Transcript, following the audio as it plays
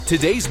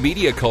Today's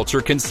media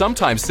culture can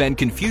sometimes send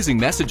confusing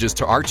messages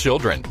to our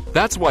children.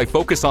 That's why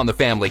Focus on the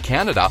Family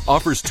Canada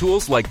offers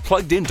tools like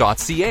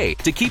PluggedIn.ca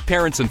to keep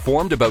parents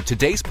informed about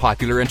today's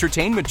popular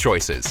entertainment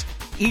choices.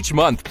 Each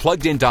month,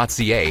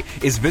 PluggedIn.ca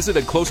is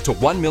visited close to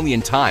 1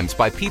 million times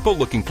by people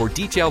looking for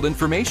detailed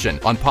information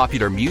on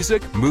popular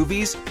music,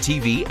 movies,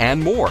 TV,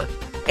 and more.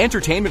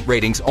 Entertainment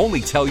ratings only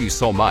tell you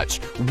so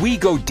much. We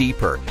go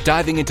deeper,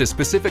 diving into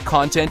specific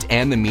content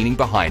and the meaning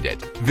behind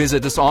it.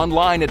 Visit us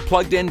online at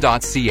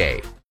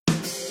PluggedIn.ca.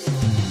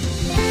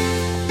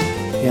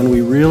 And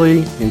we really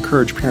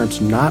encourage parents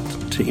not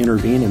to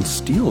intervene and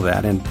steal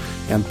that and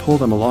pull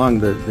them along.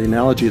 The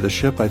analogy of the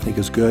ship, I think,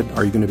 is good.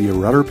 Are you going to be a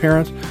rudder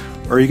parent?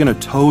 Or are you going to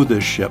tow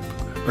this ship?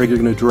 Or are you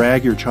going to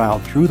drag your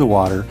child through the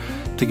water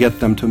to get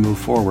them to move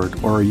forward?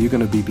 Or are you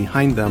going to be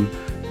behind them,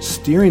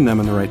 steering them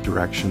in the right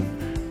direction?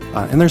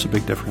 And there's a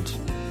big difference.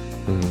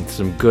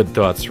 Some good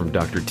thoughts from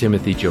Dr.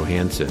 Timothy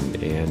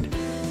Johansen. And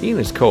he and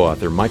his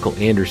co-author, Michael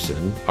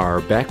Anderson,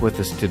 are back with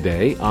us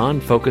today on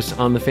Focus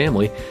on the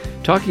Family,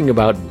 talking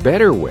about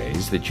better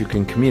ways that you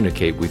can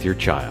communicate with your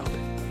child.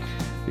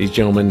 These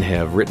gentlemen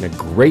have written a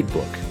great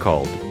book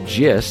called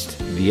GIST,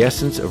 The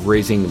Essence of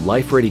Raising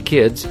Life-Ready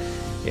Kids,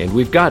 and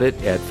we've got it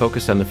at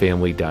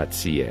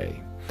focusonthefamily.ca.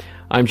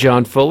 I'm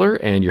John Fuller,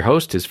 and your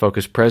host is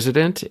Focus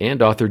President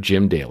and author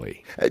Jim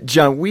Daly.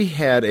 John, we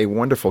had a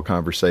wonderful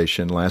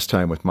conversation last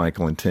time with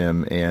Michael and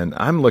Tim, and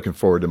I'm looking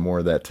forward to more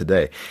of that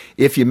today.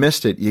 If you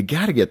missed it, you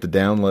got to get the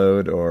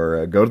download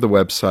or go to the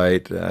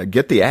website,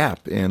 get the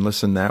app, and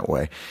listen that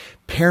way.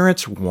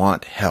 Parents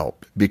want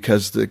help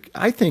because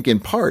I think in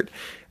part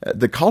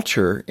the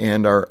culture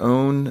and our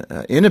own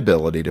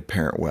inability to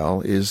parent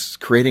well is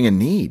creating a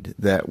need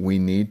that we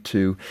need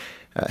to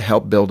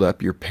help build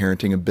up your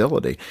parenting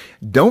ability.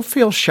 Don't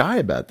feel shy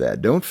about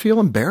that. Don't feel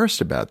embarrassed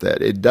about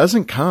that. It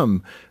doesn't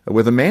come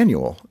with a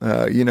manual.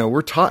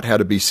 We're taught how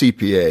to be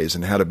CPAs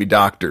and how to be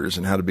doctors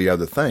and how to be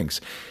other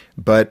things.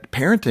 But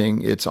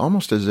parenting, it's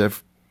almost as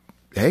if,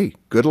 hey,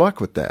 good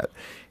luck with that.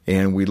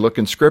 And we look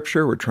in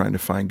Scripture, we're trying to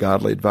find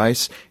godly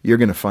advice. You're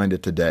going to find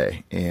it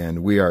today,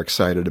 and we are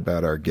excited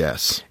about our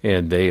guests.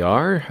 And they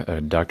are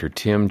Dr.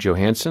 Tim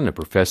Johansen, a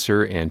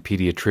professor and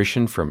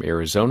pediatrician from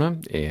Arizona,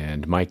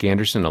 and Mike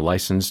Anderson, a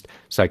licensed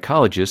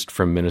psychologist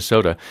from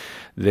Minnesota.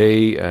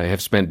 They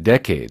have spent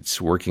decades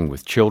working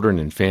with children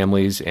and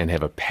families and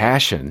have a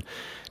passion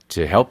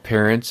to help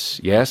parents,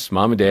 yes,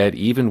 mom and dad,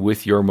 even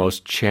with your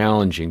most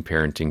challenging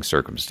parenting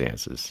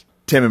circumstances.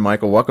 Tim and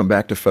Michael, welcome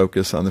back to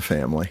Focus on the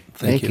Family.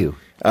 Thank you.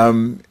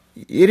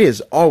 It is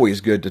always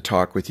good to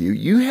talk with you.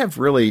 You have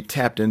really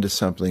tapped into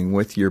something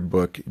with your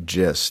book,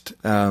 GIST.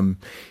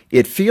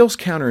 It feels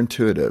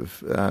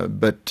counterintuitive,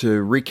 but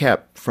to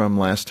recap from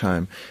last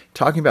time,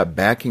 talking about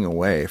backing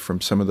away from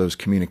some of those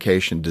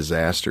communication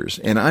disasters.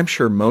 And I'm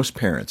sure most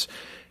parents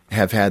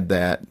have had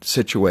that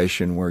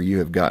situation where you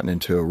have gotten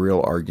into a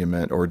real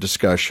argument or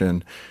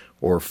discussion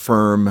or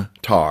firm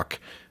talk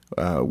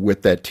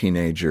with that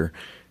teenager.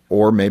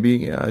 Or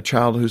maybe a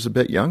child who's a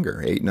bit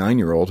younger, 8,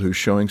 9-year-old, who's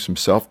showing some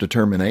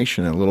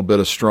self-determination and a little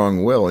bit of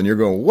strong will. And you're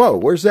going, whoa,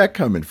 where's that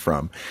coming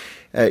from?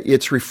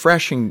 It's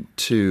refreshing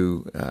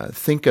to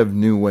think of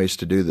new ways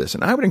to do this.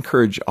 And I would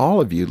encourage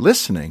all of you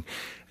listening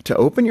to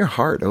open your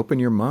heart, open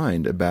your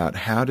mind about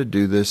how to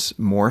do this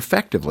more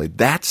effectively.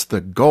 That's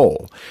the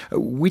goal.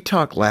 We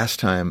talked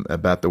last time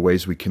about the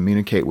ways we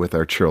communicate with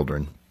our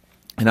children.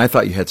 And I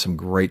thought you had some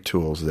great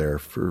tools there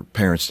for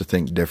parents to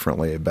think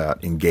differently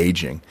about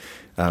engaging.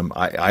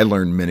 I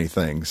learned many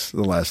things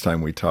the last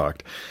time we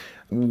talked.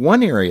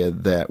 One area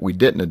that we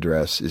didn't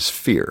address is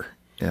fear.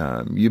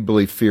 You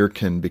believe fear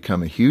can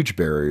become a huge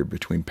barrier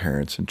between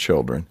parents and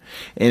children.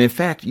 And in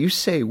fact, you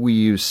say we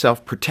use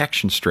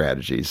self-protection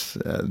strategies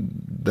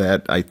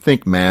that I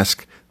think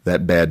mask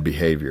that bad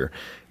behavior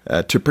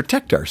to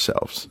protect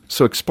ourselves.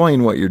 So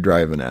explain what you're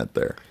driving at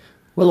there.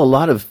 Well, a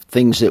lot of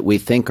things that we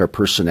think are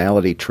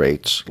personality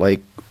traits,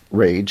 like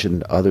rage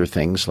and other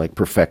things like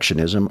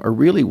perfectionism, are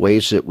really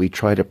ways that we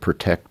try to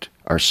protect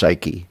our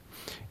psyche.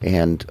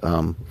 And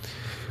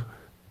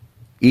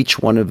each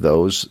one of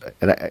those,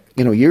 and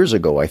years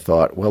ago I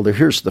thought, well,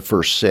 here's the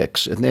first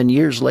 6. And then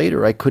years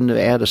later, I couldn't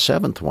add a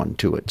 7th one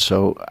to it.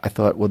 So I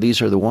thought, well,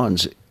 these are the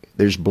ones.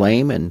 There's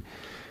blame and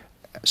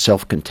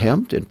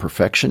self-contempt and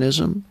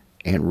perfectionism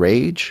and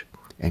rage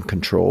and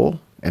control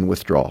and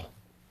withdrawal.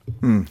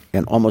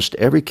 And almost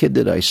every kid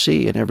that I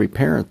see and every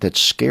parent that's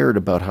scared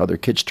about how their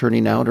kid's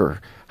turning out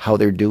or how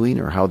they're doing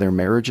or how their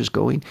marriage is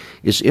going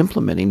is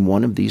implementing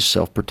one of these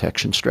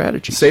self-protection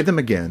strategies. Say them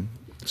again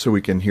so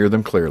we can hear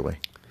them clearly.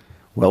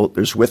 Well,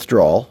 there's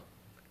withdrawal,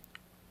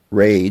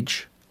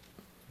 rage,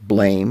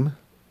 blame,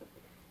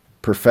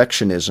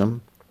 perfectionism,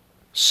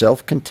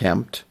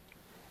 self-contempt,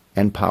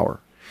 and power.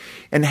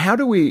 And how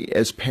do we,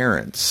 as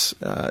parents,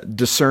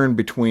 discern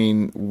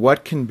between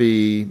what can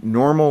be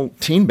normal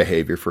teen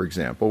behavior, for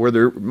example, where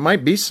there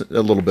might be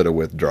a little bit of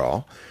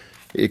withdrawal?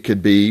 It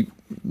could be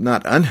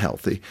not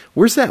unhealthy.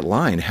 Where's that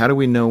line? How do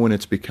we know when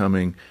it's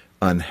becoming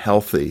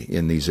unhealthy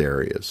in these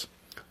areas?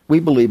 we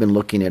believe in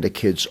looking at a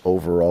kid's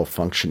overall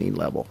functioning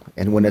level.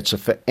 And when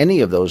any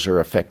of those are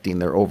affecting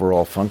their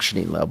overall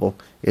functioning level,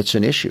 it's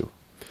an issue.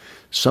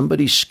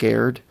 Somebody's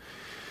scared.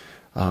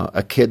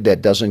 A kid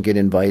that doesn't get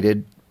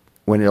invited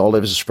when all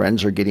of his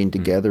friends are getting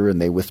together and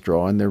they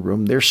withdraw in their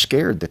room, they're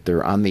scared that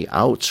they're on the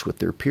outs with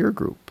their peer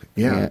group.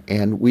 Yeah.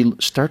 And we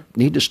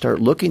need to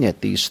start looking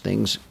at these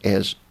things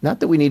as, not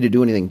that we need to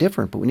do anything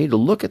different, but we need to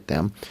look at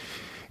them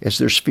as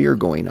there's fear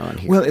going on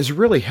here. Well, it's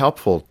really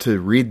helpful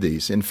to read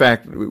these. In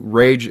fact,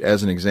 rage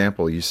as an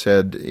example, you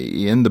said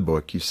in the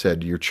book, you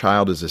said your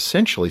child is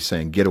essentially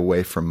saying, get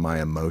away from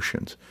my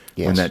emotions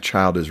when that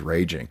child is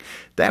raging.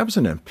 That was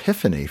an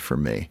epiphany for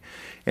me.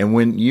 And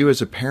when you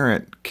as a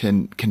parent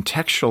can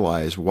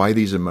contextualize why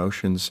these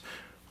emotions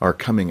are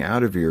coming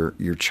out of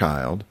your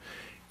child,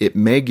 it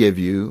may give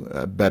you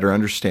a better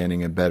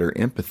understanding and better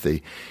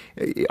empathy.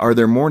 Are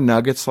there more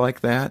nuggets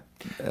like that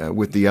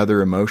with the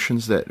other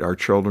emotions that our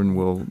children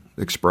will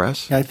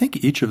express? Yeah, I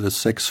think each of the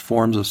 6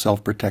 forms of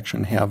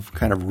self-protection have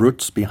kind of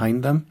roots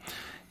behind them.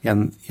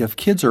 And if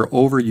kids are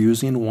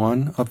overusing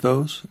one of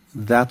those,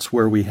 that's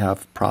where we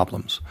have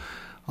problems.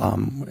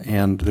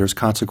 And there's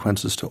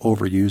consequences to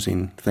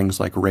overusing things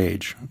like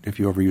rage. If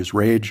you overuse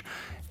rage,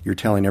 you're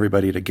telling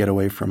everybody to get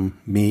away from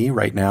me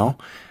right now.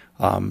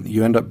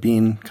 You end up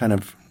being kind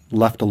of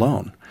left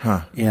alone.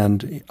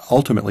 And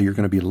ultimately, you're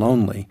going to be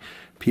lonely.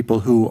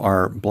 People who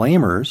are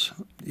blamers,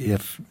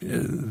 if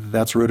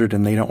that's rooted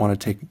and they don't want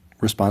to take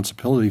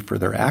responsibility for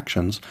their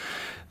actions,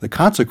 the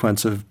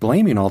consequence of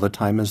blaming all the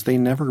time is they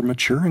never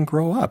mature and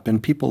grow up.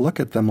 And people look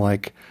at them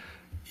like,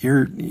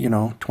 you're,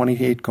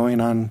 28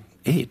 going on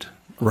 8.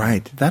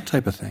 Right. That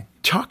type of thing.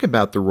 Talk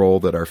about the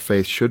role that our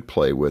faith should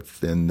play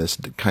within this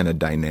kind of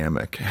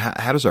dynamic.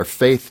 How does our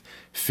faith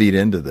feed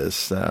into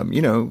this?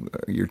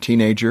 Your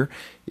teenager,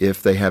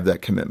 if they have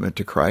that commitment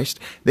to Christ,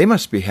 they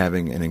must be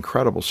having an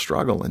incredible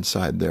struggle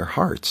inside their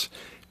hearts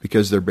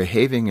because they're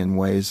behaving in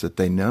ways that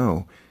they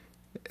know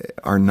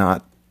are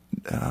not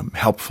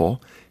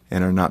helpful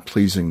and are not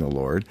pleasing the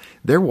Lord.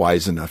 They're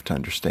wise enough to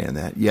understand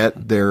that,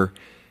 yet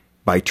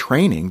by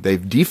training,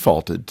 they've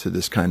defaulted to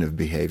this kind of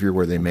behavior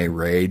where they may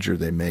rage or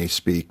they may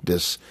speak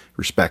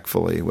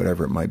disrespectfully,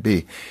 whatever it might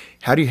be.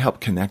 How do you help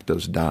connect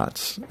those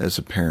dots as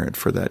a parent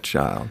for that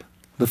child?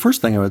 The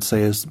first thing I would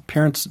say is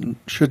parents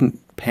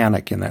shouldn't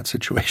panic in that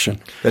situation.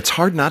 It's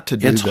hard not to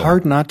do that. It's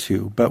hard not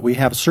to, but we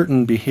have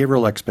certain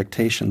behavioral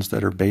expectations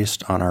that are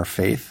based on our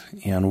faith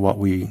and what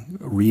we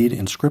read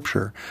in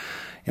Scripture.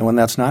 And when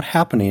that's not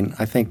happening,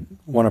 I think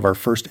one of our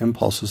first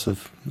impulses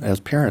as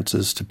parents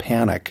is to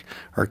panic.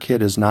 Our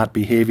kid is not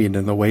behaving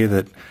in the way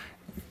that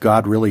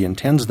God really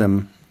intends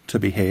them to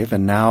behave,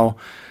 and now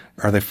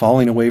are they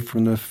falling away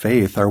from the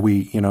faith? Are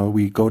we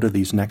go to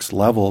these next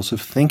levels of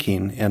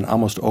thinking and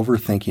almost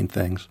overthinking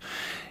things.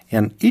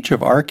 And each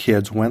of our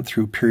kids went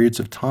through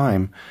periods of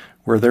time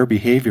where their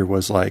behavior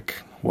was like,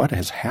 what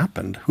has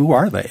happened? Who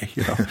are they?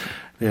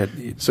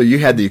 So you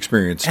had the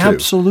experience too.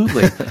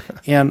 Absolutely.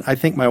 And I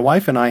think my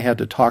wife and I had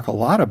to talk a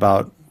lot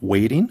about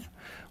waiting,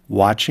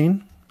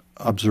 watching,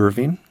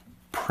 observing,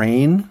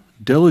 praying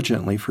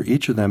diligently for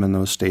each of them in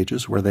those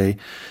stages where they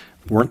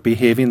weren't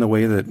behaving the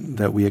way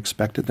that we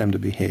expected them to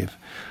behave.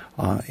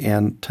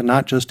 And to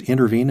not just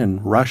intervene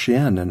and rush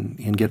in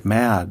and get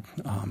mad.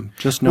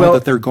 Just know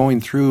that they're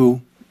going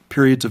through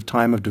periods of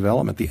time of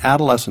development. The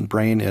adolescent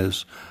brain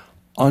is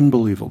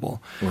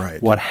unbelievable. Right.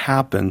 What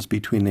happens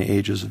between the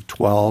ages of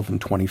 12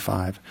 and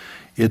 25.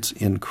 It's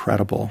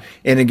incredible.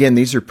 And again,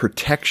 these are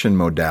protection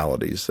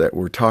modalities that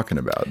we're talking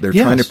about. They're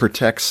trying to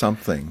protect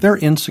something. They're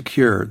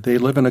insecure. They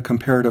live in a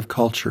comparative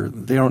culture.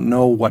 They don't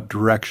know what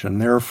direction.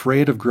 They're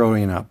afraid of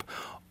growing up.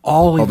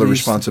 All the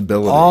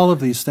responsibility. All of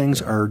these things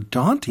are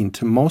daunting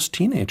to most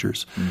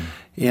teenagers.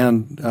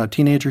 And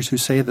teenagers who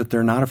say that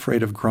they're not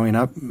afraid of growing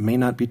up may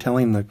not be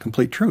telling the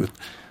complete truth.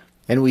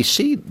 And we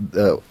see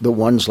the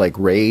ones like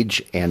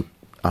rage and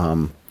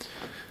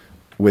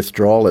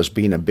withdrawal as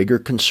being a bigger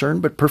concern,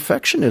 but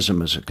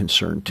perfectionism is a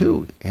concern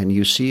too. And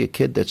you see a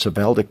kid that's a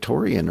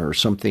valedictorian or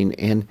something,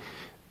 and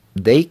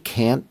they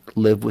can't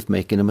live with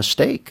making a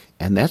mistake.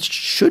 And that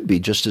should be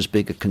just as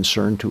big a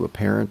concern to a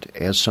parent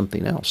as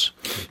something else.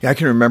 Yeah, I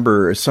can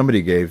remember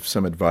somebody gave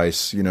some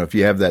advice, if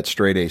you have that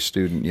straight A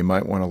student, you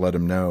might want to let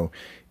them know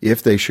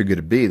if they should get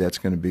a B, that's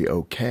going to be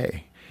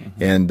okay.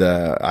 And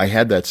I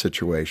had that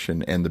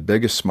situation, and the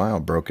biggest smile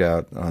broke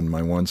out on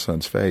my one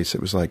son's face.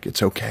 It was like,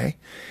 it's okay.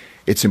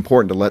 It's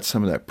important to let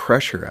some of that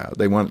pressure out.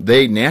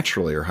 They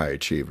naturally are high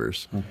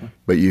achievers,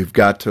 but you've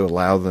got to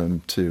allow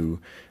them to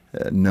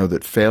know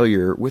that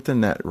failure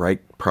within that right,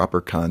 proper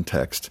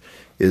context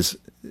is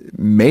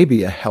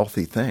maybe a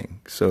healthy thing.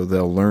 So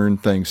they'll learn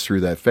things through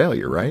that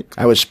failure, right?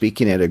 I was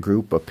speaking at a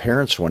group of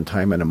parents one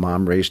time, and a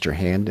mom raised her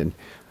hand, and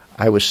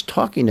I was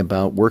talking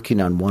about working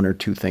on one or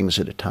two things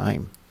at a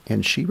time.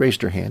 And she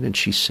raised her hand and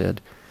she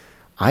said,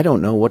 I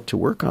don't know what to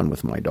work on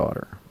with my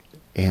daughter.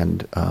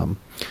 And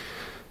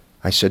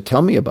I said,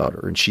 tell me about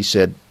her. And she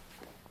said,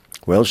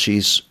 well,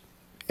 she's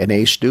an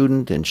A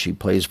student and she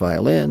plays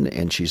violin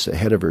and she's the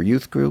head of her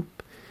youth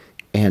group.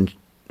 And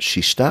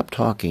she stopped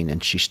talking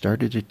and she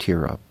started to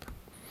tear up.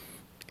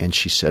 And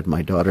she said,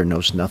 my daughter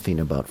knows nothing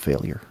about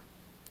failure.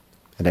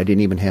 And I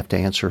didn't even have to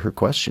answer her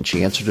question.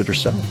 She answered it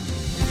herself.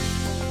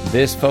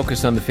 This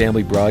Focus on the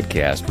Family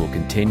broadcast will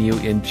continue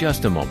in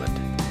just a moment.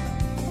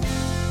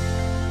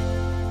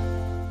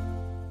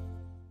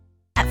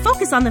 At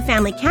Focus on the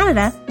Family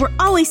Canada, we're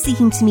always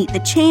seeking to meet the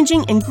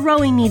changing and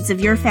growing needs of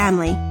your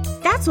family.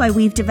 That's why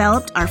we've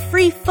developed our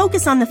free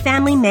Focus on the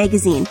Family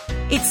magazine.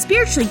 It's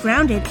spiritually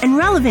grounded and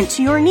relevant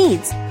to your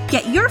needs.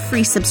 Get your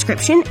free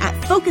subscription at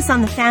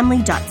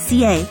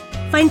focusonthefamily.ca.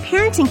 Find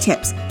parenting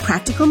tips,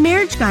 practical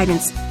marriage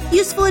guidance,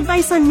 useful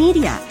advice on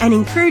media, and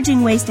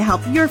encouraging ways to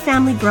help your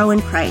family grow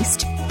in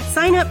Christ.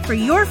 Sign up for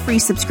your free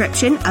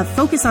subscription of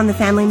Focus on the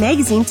Family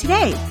magazine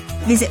today.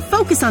 Visit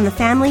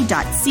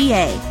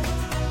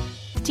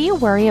focusonthefamily.ca. Do you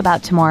worry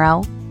about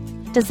tomorrow?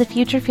 Does the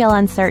future feel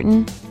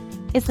uncertain?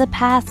 Is the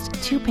past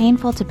too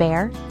painful to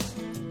bear?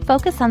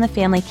 Focus on the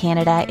Family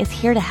Canada is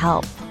here to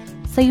help,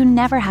 so you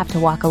never have to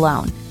walk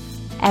alone.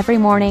 Every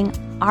morning,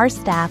 our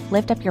staff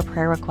lift up your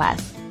prayer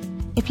requests.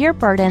 If your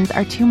burdens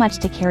are too much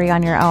to carry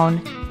on your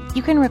own,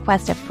 you can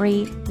request a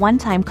free,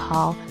 one-time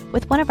call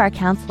with one of our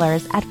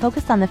counselors at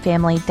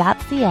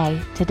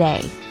focusonthefamily.ca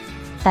today.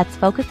 That's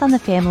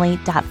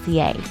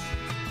focusonthefamily.ca.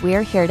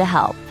 We're here to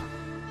help.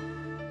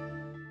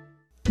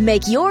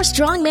 Make your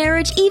strong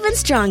marriage even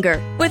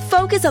stronger with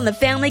Focus on the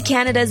Family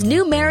Canada's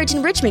new marriage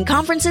enrichment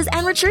conferences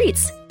and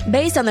retreats.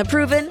 Based on the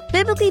proven,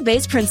 biblically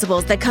based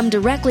principles that come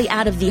directly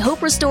out of the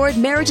Hope Restored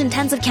Marriage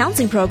Intensive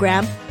Counseling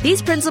Program,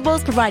 these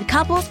principles provide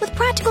couples with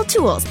practical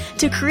tools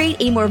to create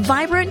a more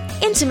vibrant,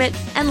 intimate,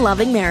 and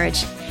loving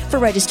marriage. For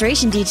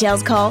registration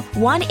details, call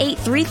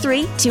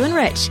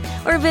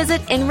 1-833-2ENRICH or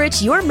visit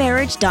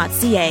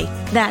enrichyourmarriage.ca.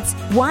 That's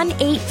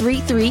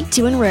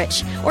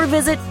 1-833-2ENRICH or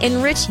visit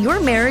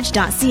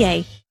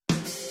enrichyourmarriage.ca.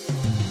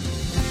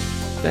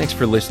 Thanks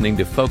for listening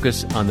to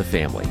Focus on the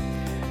Family.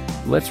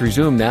 Let's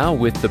resume now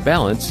with the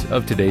balance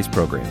of today's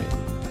programming.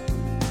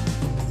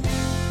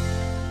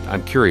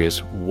 I'm curious,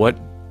 what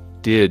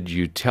did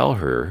you tell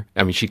her?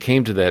 I mean, she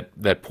came to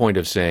that point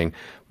of saying,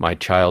 my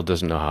child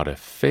doesn't know how to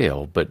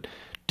fail, but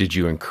did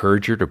you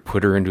encourage her to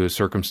put her into a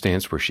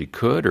circumstance where she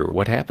could, or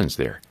what happens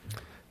there?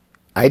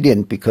 I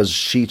didn't,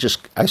 because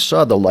I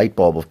saw the light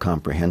bulb of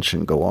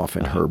comprehension go off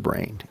in her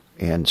brain,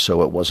 and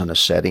so it wasn't a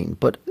setting.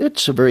 But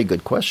it's a very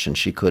good question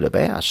she could have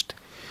asked.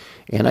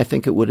 And I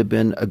think it would have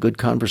been a good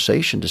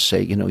conversation to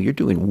say, you're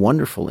doing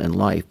wonderful in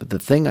life, but the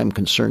thing I'm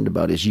concerned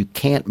about is you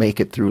can't make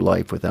it through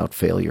life without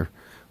failure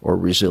or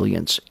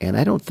resilience. And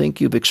I don't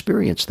think you've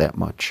experienced that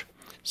much.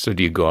 So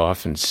do you go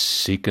off and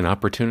seek an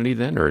opportunity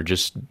then, or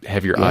just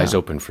have your eyes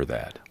open for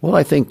that? Well,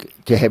 I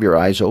think to have your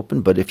eyes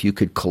open, but if you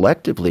could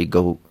collectively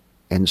go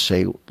and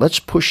say, let's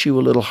push you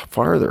a little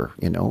farther,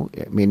 I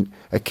mean,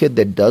 a kid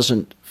that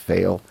doesn't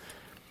fail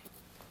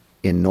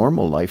in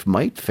normal life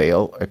might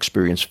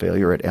experience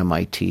failure at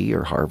MIT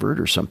or Harvard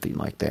or something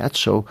like that.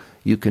 So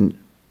you can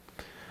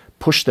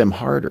push them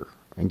harder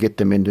and get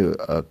them into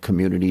a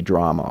community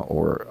drama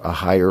or a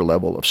higher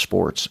level of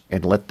sports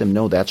and let them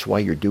know that's why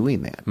you're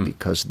doing that,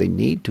 because they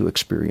need to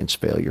experience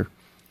failure.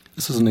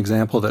 This is an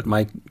example that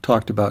Mike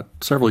talked about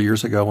several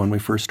years ago when we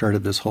first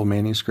started this whole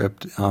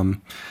manuscript,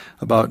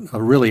 about a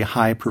really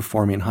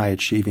high-performing,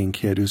 high-achieving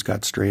kid who's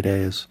got straight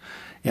A's.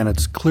 And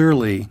it's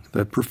clearly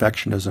that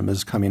perfectionism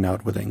is coming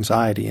out with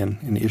anxiety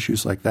and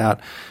issues like that.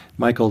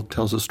 Michael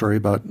tells a story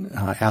about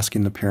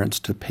asking the parents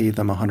to pay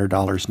them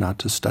 $100 not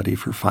to study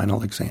for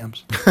final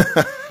exams.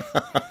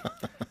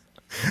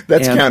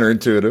 That's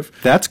counterintuitive.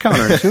 That's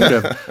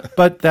counterintuitive.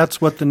 But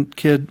that's what the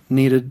kid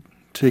needed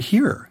to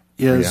hear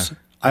is,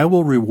 I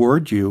will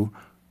reward you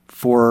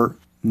for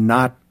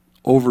not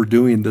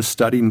overdoing the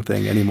studying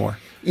thing anymore.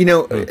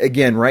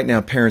 Again, right now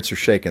parents are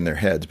shaking their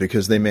heads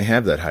because they may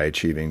have that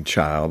high-achieving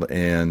child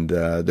and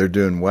they're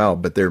doing well,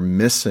 but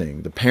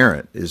the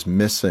parent is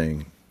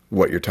missing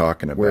what you're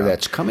talking about. Where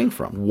that's coming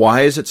from.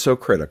 Why is it so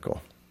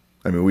critical?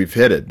 I mean, we've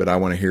hit it, but I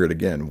want to hear it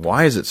again.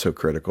 Why is it so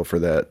critical for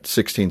that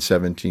 16,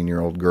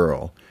 17-year-old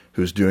girl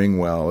who's doing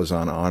well, is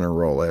on honor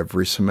roll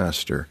every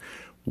semester?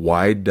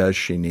 Why does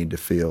she need to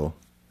feel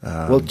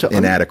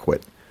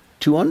inadequate?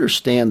 To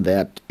understand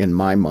that, in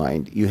my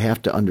mind, you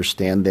have to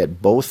understand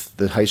that both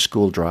the high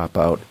school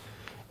dropout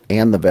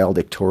and the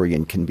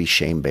valedictorian can be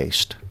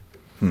shame-based.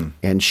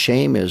 And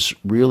shame is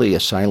really a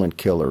silent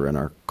killer in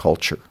our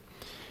culture.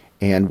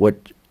 And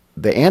what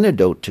the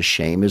antidote to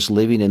shame is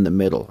living in the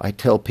middle. I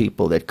tell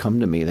people that come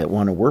to me that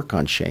want to work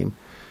on shame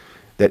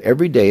that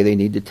every day they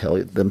need to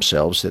tell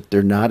themselves that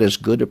they're not as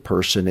good a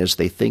person as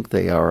they think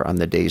they are on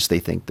the days they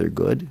think they're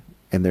good,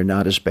 and they're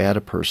not as bad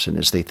a person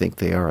as they think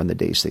they are on the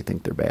days they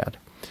think they're bad.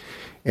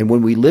 And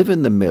when we live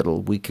in the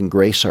middle, we can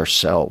grace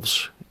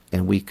ourselves,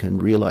 and we can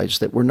realize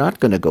that we're not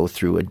going to go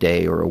through a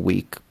day or a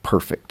week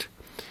perfect,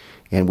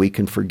 and we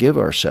can forgive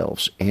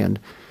ourselves. And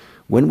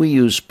when we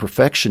use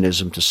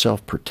perfectionism to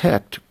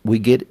self-protect, we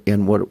get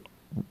in what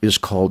is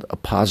called a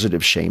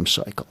positive shame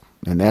cycle.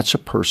 And that's a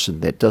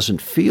person that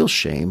doesn't feel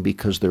shame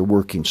because they're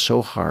working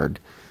so hard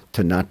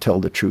to not tell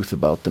the truth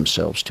about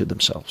themselves to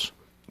themselves.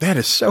 That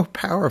is so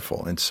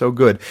powerful and so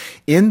good.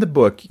 In the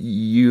book,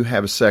 you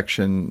have a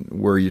section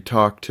where you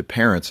talk to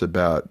parents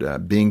about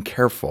being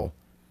careful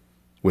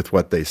with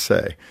what they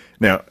say.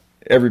 Now,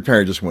 every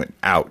parent just went,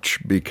 ouch,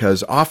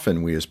 because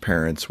often we as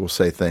parents will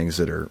say things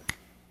that are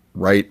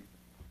right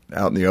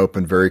out in the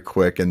open very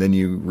quick, and then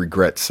you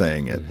regret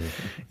saying it.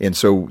 And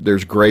so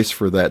there's grace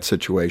for that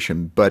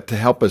situation. But to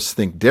help us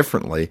think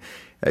differently,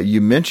 you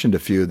mentioned a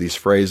few of these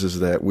phrases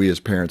that we as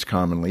parents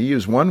commonly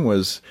use. One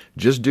was,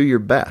 just do your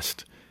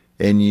best.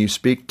 And you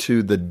speak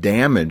to the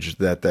damage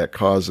that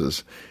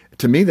causes.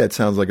 To me, that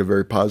sounds like a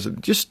very positive.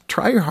 Just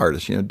try your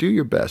hardest. Do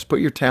your best.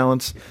 Put your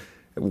talents.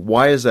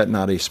 Why is that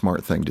not a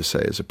smart thing to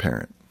say as a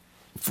parent?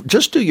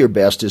 Just do your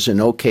best is an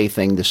okay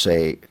thing to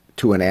say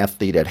to an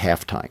athlete at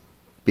halftime.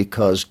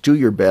 Because do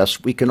your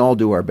best, we can all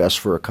do our best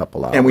for a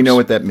couple hours. And we know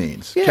what that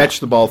means. Yeah. Catch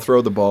the ball,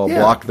 throw the ball,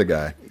 block the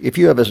guy. If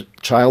you have a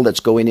child that's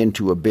going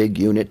into a big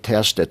unit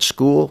test at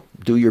school,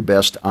 do your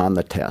best on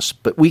the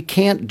test. But we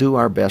can't do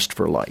our best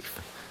for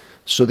life.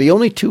 So the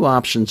only two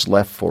options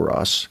left for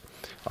us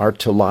are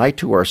to lie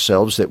to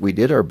ourselves that we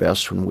did our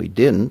best when we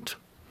didn't,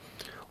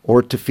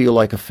 or to feel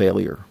like a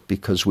failure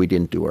because we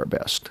didn't do our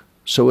best.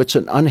 So it's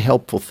an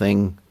unhelpful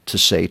thing to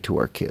say to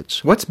our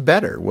kids. What's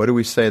better? What do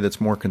we say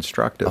that's more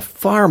constructive? A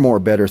far more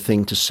better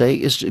thing to say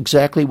is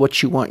exactly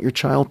what you want your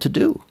child to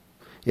do.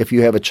 If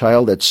you have a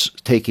child that's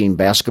taking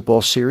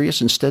basketball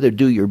serious, instead of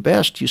do your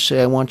best, you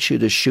say, I want you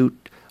to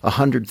shoot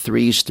 100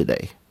 threes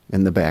today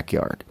in the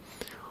backyard.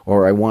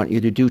 Or I want you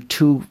to do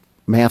 2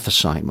 math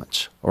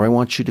assignments. Or I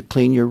want you to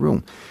clean your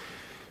room.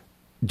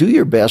 Do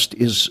your best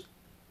is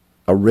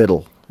a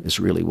riddle, is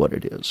really what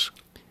it is.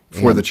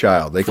 For the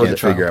child. They can't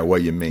figure out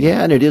what you mean.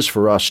 Yeah, and it is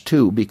for us,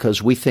 too,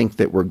 because we think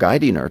that we're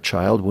guiding our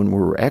child when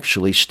we're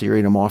actually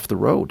steering them off the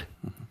road.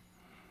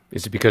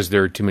 Is it because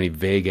there are too many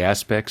vague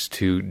aspects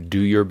to do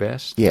your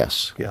best?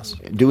 Yes.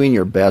 Doing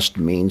your best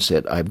means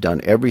that I've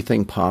done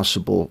everything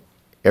possible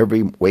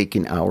every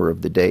waking hour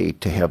of the day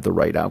to have the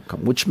right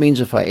outcome, which means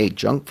if I ate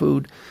junk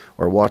food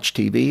or watched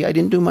TV, I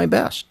didn't do my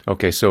best.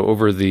 Okay, so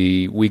over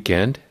the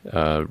weekend,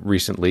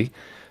 recently,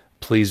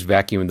 please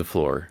vacuum the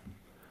floor.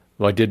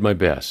 Well, I did my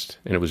best,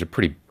 and it was a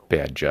pretty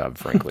bad job,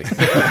 frankly.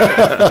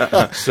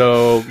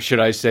 So should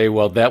I say,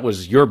 well, that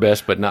was your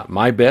best, but not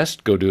my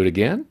best? Go do it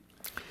again?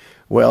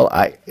 Well,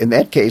 in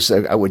that case,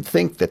 I would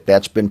think that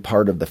that's been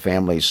part of the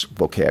family's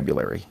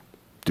vocabulary.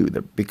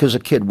 Because a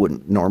kid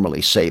wouldn't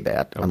normally say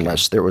that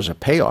unless there was a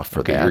payoff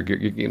for that. You're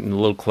getting a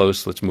little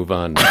close. Let's move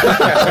on.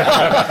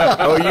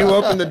 Oh, you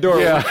opened the door.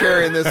 Yeah. We're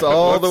carrying this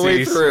all the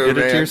way through, Did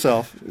man. it to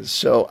yourself.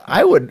 So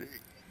I would,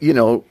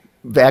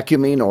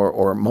 vacuuming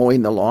or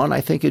mowing the lawn,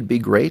 I think it'd be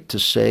great to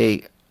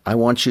say, I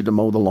want you to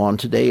mow the lawn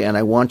today, and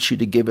I want you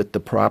to give it the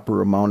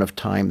proper amount of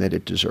time that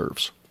it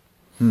deserves.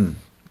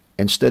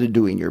 Instead of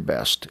doing your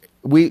best.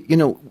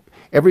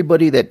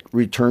 Everybody that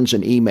returns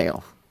an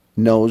email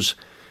knows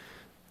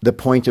the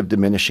point of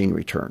diminishing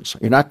returns.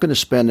 You're not going to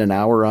spend an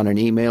hour on an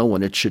email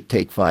when it should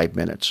take 5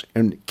 minutes.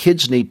 And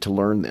kids need to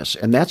learn this.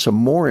 And that's a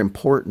more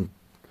important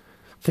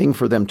thing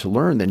for them to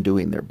learn than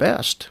doing their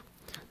best.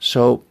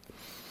 So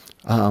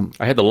I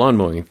had the lawn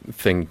mowing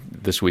thing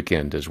this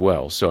weekend as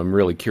well, so I'm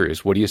really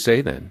curious. What do you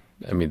say then?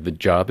 I mean, the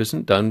job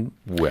isn't done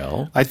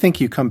well. I think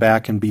you come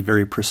back and be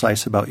very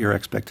precise about your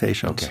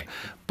expectations. Okay.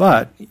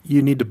 But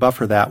you need to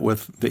buffer that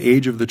with the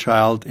age of the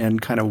child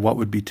and kind of what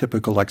would be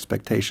typical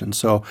expectations.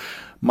 So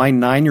my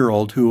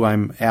 9-year-old, who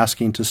I'm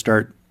asking to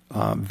start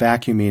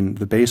vacuuming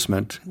the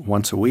basement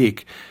once a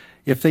week,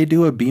 if they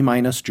do a B-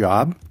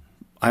 job,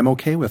 I'm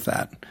okay with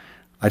that.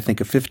 I think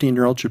a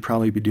 15-year-old should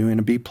probably be doing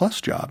a B+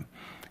 job.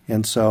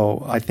 And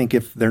so I think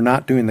if they're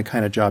not doing the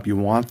kind of job you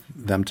want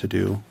them to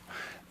do,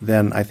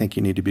 then I think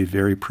you need to be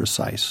very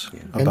precise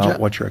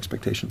about what your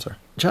expectations are.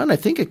 John, I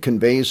think it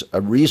conveys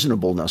a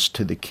reasonableness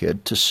to the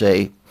kid to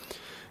say,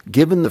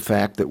 given the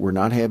fact that we're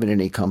not having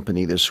any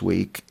company this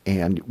week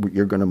and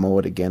you're going to mow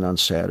it again on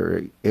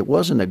Saturday, it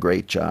wasn't a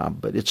great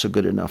job, but it's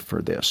good enough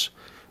for this.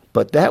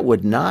 But that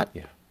would not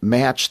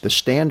match the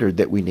standard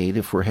that we need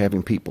if we're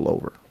having people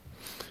over.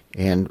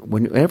 And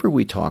whenever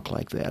we talk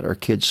like that, our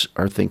kids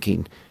are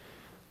thinking,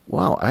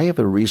 wow, I have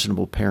a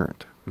reasonable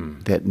parent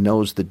that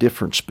knows the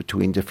difference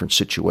between different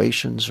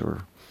situations,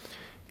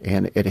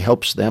 and it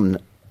helps them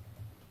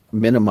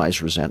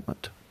minimize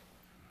resentment.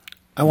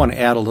 I want to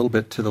add a little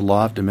bit to the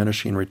law of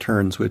diminishing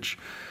returns, which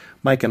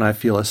Mike and I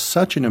feel is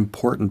such an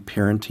important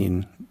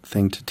parenting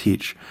thing to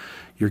teach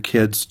your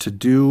kids to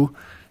do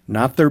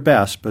not their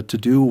best, but to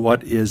do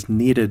what is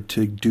needed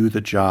to do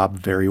the job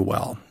very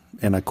well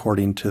and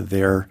according to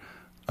their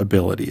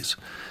abilities,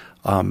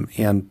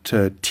 and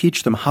to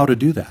teach them how to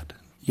do that.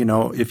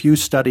 If you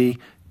study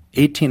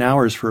 18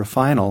 hours for a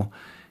final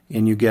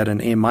and you get an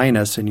A-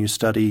 and you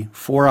study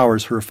 4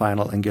 hours for a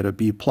final and get a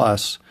B+,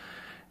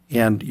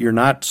 and you're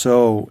not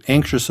so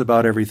anxious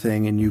about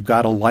everything and you've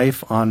got a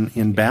life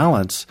in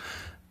balance,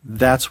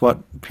 that's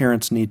what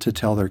parents need to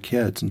tell their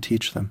kids and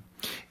teach them.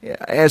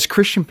 As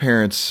Christian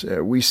parents,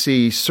 we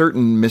see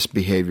certain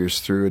misbehaviors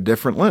through a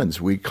different lens.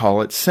 We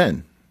call it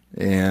sin.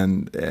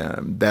 And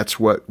that's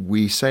what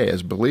we say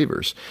as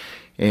believers.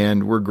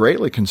 And we're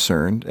greatly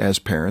concerned as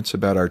parents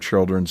about our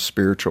children's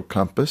spiritual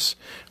compass,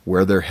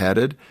 where they're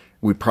headed.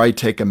 We probably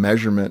take a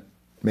measurement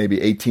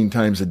maybe 18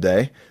 times a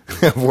day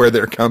of where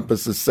their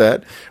compass is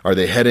set. Are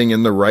they heading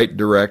in the right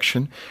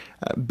direction?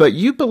 But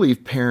you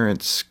believe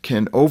parents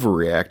can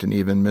overreact and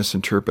even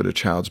misinterpret a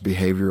child's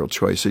behavioral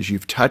choices.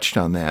 You've touched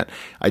on that.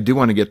 I do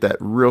want to get that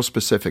real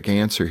specific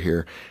answer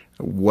here.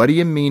 What do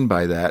you mean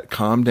by that?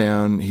 Calm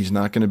down. He's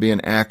not going to be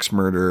an axe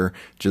murderer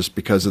just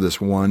because of this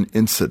one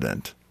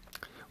incident.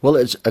 Well,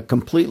 it's a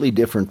completely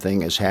different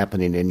thing is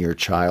happening in your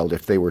child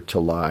if they were to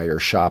lie or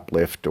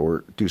shoplift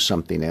or do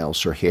something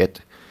else or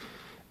hit.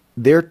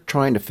 They're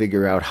trying to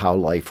figure out how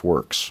life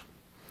works.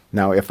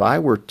 Now, if I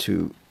were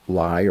to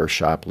lie or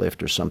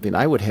shoplift or something,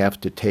 I would have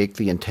to take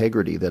the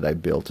integrity that I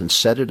built and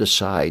set it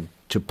aside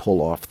to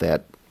pull off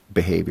that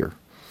behavior.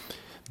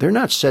 They're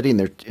not setting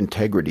their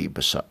integrity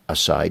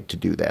aside to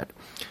do that.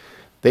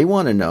 They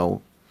want to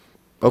know,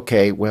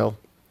 okay, well,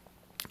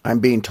 I'm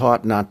being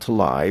taught not to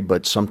lie,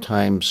 but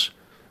sometimes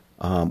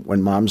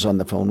when mom's on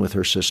the phone with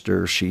her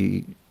sister,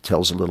 she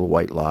tells a little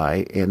white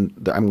lie, and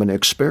I'm going to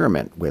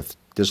experiment with,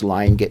 does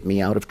lying get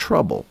me out of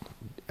trouble?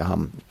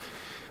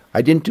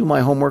 I didn't do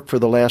my homework for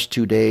the last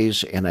 2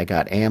 days, and I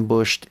got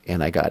ambushed,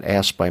 and I got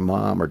asked by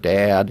mom or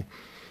dad,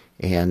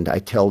 and I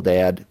tell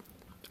dad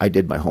I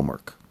did my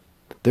homework.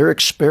 They're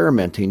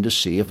experimenting to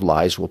see if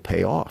lies will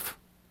pay off.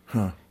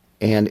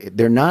 And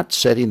they're not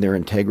setting their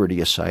integrity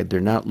aside. They're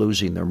not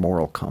losing their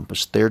moral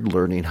compass. They're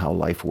learning how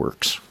life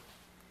works.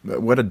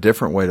 What a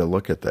different way to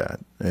look at that,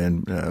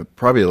 and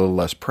probably a little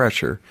less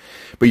pressure,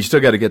 but you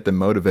still got to get them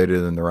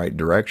motivated in the right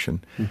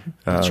direction.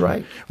 That's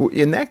right.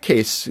 In that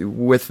case,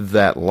 with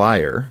that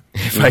liar,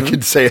 if I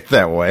could say it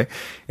that way,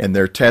 and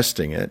they're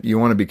testing it, you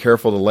want to be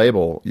careful to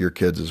label your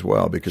kids as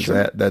well, because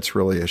that's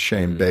really a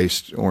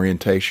shame-based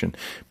orientation.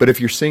 But if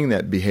you're seeing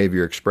that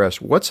behavior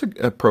expressed, what's an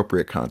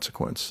appropriate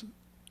consequence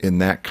in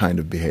that kind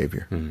of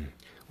behavior?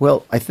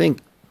 Well, I think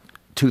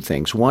two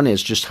things. One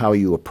is just how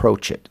you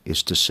approach it,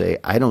 is to say,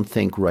 I don't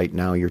think right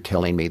now you're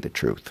telling me the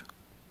truth.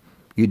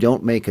 You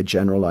don't make a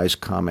generalized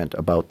comment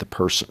about the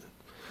person.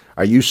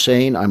 Are you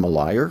saying I'm a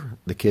liar?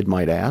 The kid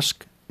might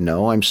ask.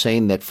 No, I'm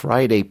saying that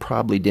Friday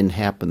probably didn't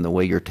happen the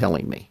way you're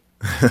telling me.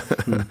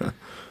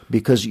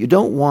 Because you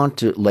don't want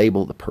to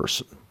label the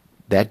person.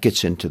 That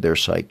gets into their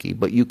psyche.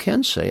 But you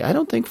can say, I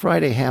don't think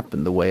Friday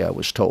happened the way I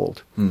was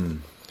told.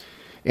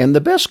 And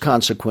the best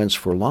consequence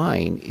for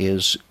lying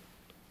is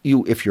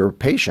if you're a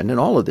patient, and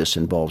all of this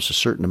involves a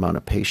certain amount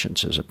of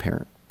patience as a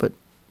parent, but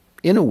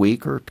in a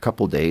week or a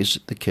couple of days,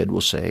 the kid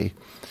will say,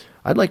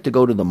 I'd like to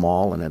go to the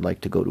mall and I'd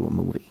like to go to a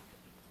movie.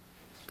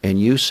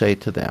 And you say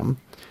to them,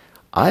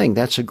 I think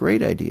that's a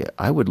great idea.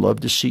 I would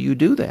love to see you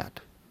do that.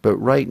 But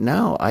right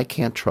now, I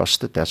can't trust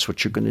that that's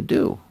what you're going to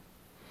do.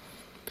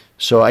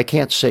 So I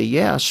can't say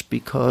yes,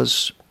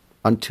 because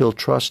until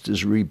trust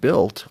is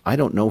rebuilt, I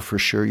don't know for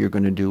sure you're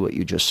going to do what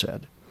you just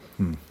said.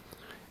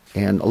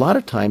 And a lot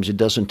of times it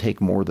doesn't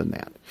take more than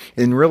that.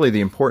 And really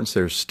the importance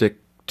there is stick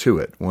to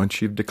it.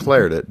 Once you've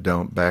declared it,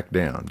 don't back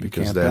down,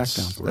 because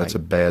that's a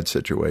bad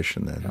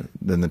situation.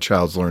 Then the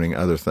child's learning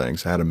other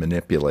things, how to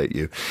manipulate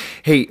you.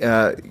 Hey,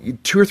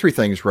 2 or 3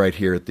 things right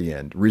here at the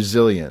end.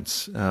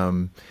 Resilience.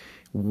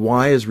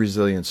 Why is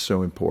resilience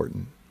so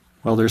important?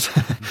 Well,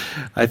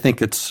 I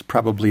think it's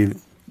probably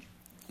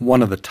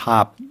one of the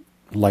top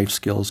life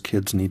skills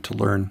kids need to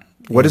learn.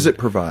 What does it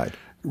provide?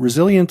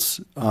 Resilience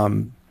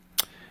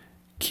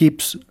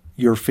keeps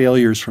your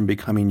failures from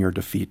becoming your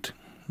defeat.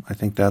 I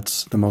think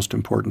that's the most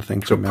important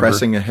thing to remember.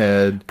 So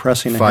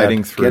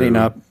fighting through. Getting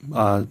up,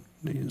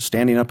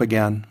 standing up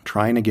again,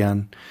 trying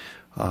again.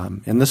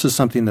 And this is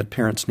something that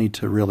parents need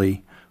to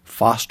really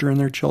foster in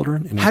their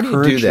children. And how do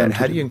you do that?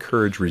 How do you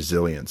encourage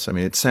resilience? I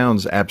mean, it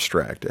sounds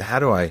abstract. How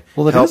do I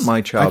help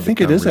my child become resilient? I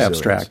think it is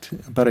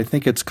abstract, but I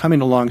think it's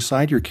coming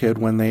alongside your kid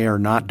when they are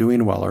not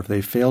doing well or if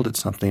they failed at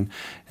something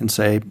and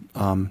say,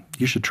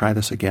 you should try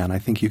this again. I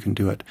think you can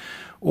do it.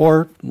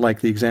 Or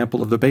like the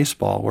example of the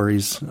baseball where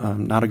he's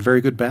not a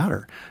very good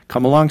batter.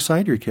 Come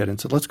alongside your kid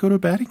and say, let's go to a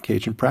batting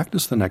cage and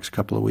practice the next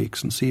couple of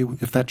weeks and see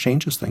if that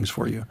changes things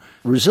for you.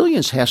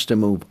 Resilience has to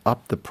move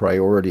up the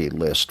priority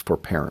list for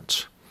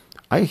parents.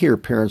 I hear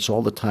parents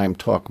all the time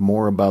talk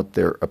more about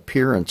their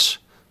appearance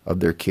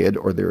of their kid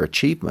or their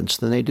achievements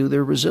than they do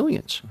their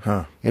resilience.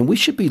 And we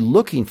should be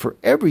looking for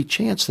every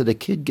chance that a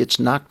kid gets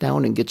knocked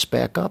down and gets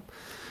back up,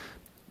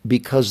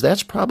 because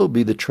that's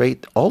probably the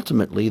trait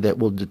ultimately that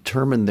will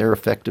determine their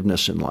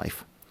effectiveness in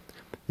life.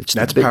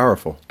 That's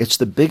powerful. It's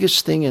the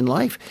biggest thing in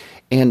life.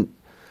 And,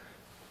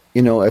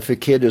 if a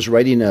kid is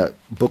writing a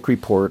book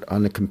report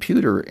on the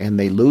computer and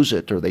they lose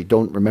it or they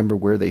don't remember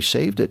where they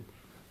saved it,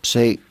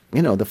 say,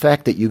 the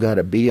fact that you got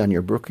a B on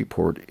your book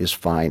report is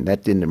fine.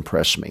 That didn't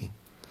impress me.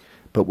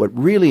 But what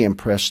really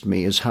impressed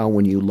me is how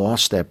when you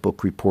lost that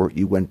book report,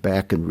 you went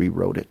back and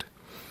rewrote it.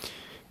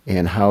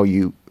 And how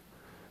you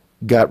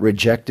got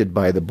rejected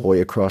by the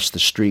boy across the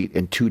street,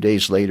 and 2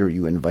 days later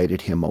you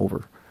invited him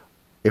over.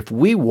 If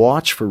we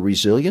watch for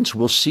resilience,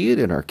 we'll see it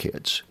in our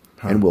kids,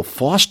 and we'll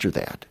foster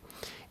that.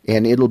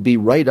 And it'll be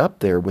right up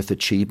there with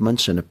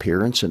achievements and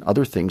appearance and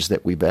other things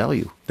that we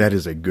value. That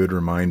is a good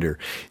reminder.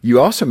 You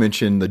also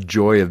mentioned the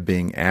joy of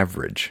being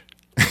average.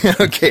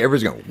 Okay,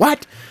 everybody's going,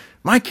 what?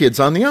 My kid's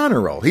on the honor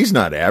roll. He's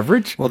not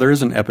average. Well, there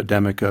is an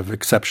epidemic of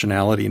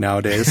exceptionality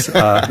nowadays.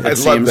 I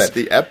love that,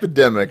 the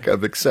epidemic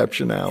of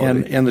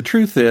exceptionality. And the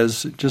truth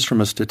is, just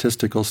from a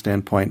statistical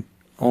standpoint,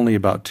 only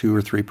about 2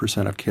 or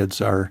 3% of kids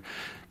are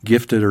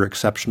gifted or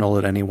exceptional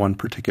at any one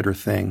particular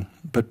thing.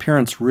 But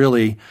parents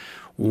really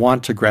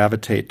want to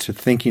gravitate to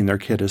thinking their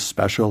kid is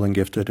special and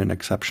gifted and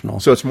exceptional.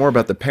 So it's more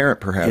about the parent,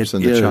 perhaps,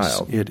 than the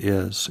child. It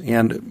is.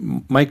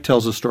 And Mike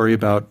tells a story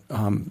about,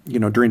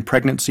 during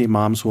pregnancy,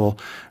 moms will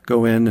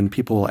go in and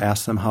people will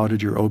ask them, how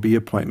did your OB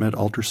appointment,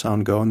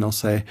 ultrasound go? And they'll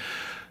say,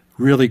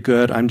 really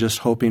good. I'm just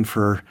hoping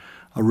for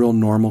a real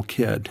normal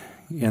kid.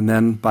 And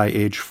then by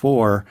age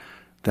 4,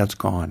 that's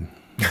gone.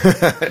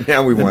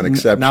 Now we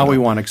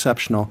want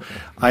exceptional.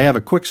 I have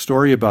a quick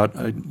story about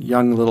a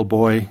young little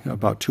boy,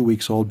 about 2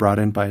 weeks old, brought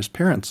in by his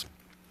parents.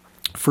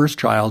 First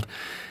child,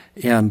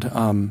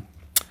 and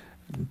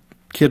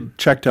kid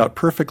checked out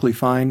perfectly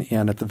fine.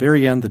 And at the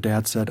very end, the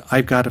dad said,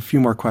 I've got a few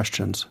more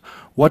questions.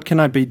 What can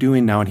I be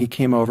doing now? And he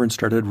came over and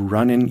started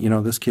running,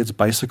 this kid's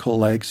bicycle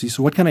legs. He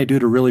said, what can I do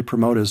to really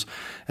promote his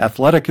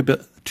athletic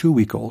ability?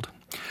 2-week-old.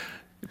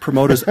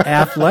 Promote his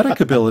athletic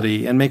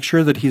ability and make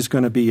sure that he's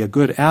going to be a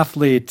good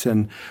athlete,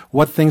 and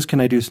what things can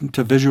I do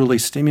to visually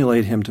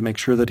stimulate him to make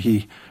sure that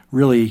he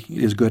really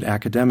is good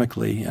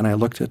academically. And I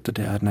looked at the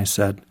dad and I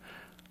said,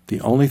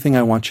 the only thing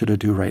I want you to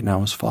do right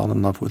now is fall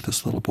in love with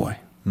this little boy.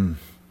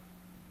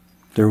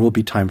 There will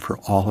be time for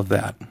all of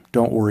that.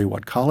 Don't worry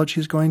what college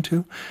he's going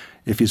to,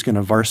 if he's going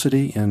to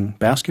varsity in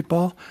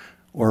basketball,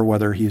 or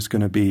whether he's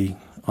going to be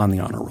on the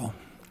honor roll.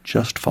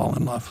 Just fall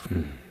in love.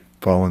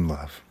 Fall in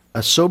love.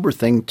 A sober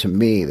thing to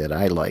me that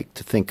I like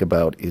to think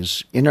about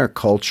is in our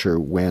culture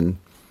when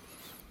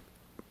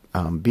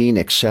being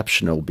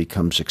exceptional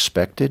becomes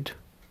expected,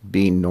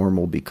 being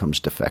normal becomes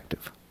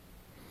defective.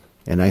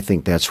 And I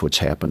think that's what's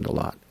happened a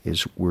lot,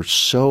 is we're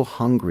so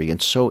hungry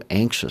and so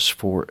anxious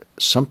for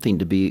something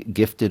to be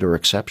gifted or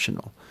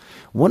exceptional.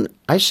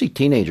 I see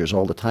teenagers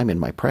all the time in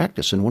my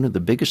practice, and one of the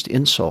biggest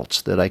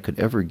insults that I could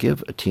ever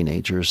give a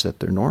teenager is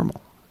that they're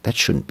normal. That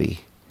shouldn't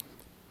be.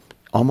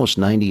 Almost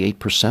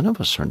 98%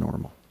 of us are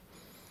normal.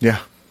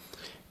 Yeah.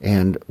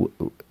 And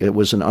it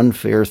was an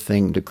unfair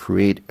thing to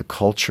create a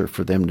culture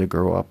for them to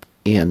grow up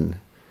in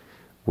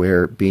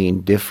where being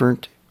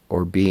different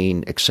or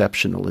being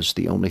exceptional is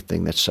the only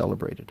thing that's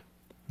celebrated.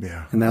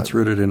 Yeah. And that's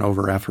rooted in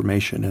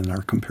over-affirmation in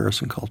our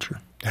comparison culture.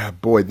 Yeah,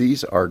 boy,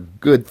 these are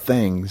good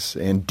things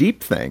and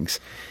deep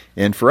things.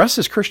 And for us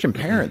as Christian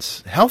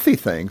parents, healthy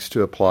things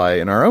to apply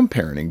in our own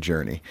parenting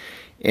journey.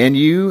 And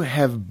you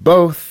have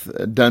both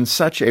done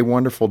such a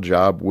wonderful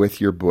job with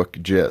your book,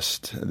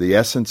 Gist, The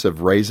Essence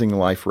of Raising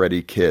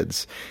Life-Ready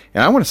Kids.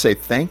 And I want to say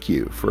thank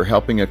you for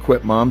helping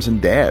equip moms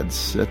and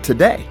dads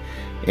today.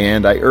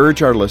 And I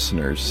urge our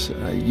listeners,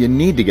 you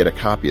need to get a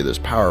copy of this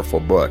powerful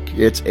book.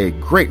 It's a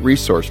great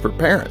resource for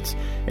parents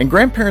and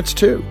grandparents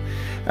too.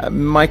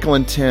 Michael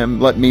and Tim,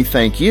 let me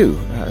thank you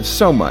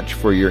so much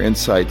for your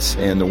insights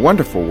and the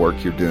wonderful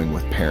work you're doing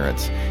with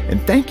parents.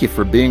 And thank you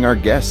for being our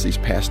guests these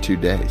past 2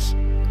 days.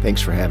 Thanks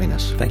for having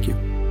us. Thank you.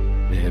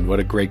 And what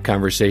a great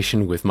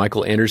conversation with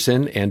Michael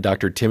Anderson and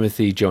Dr.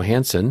 Timothy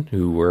Johansson,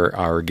 who were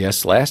our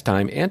guests last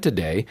time and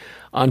today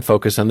on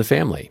Focus on the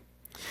Family.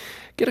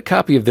 Get a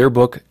copy of their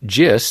book,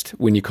 Gist,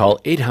 when you call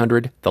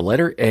 800, the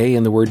letter A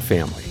and the word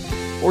family.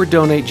 Or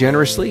donate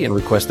generously and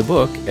request the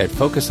book at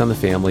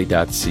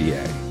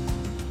focusonthefamily.ca.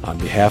 On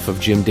behalf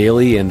of Jim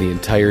Daly and the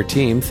entire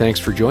team, thanks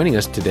for joining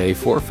us today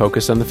for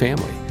Focus on the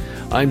Family.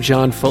 I'm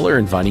John Fuller,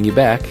 inviting you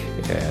back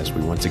as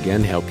we once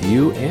again help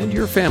you and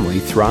your family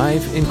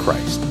thrive in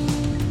Christ.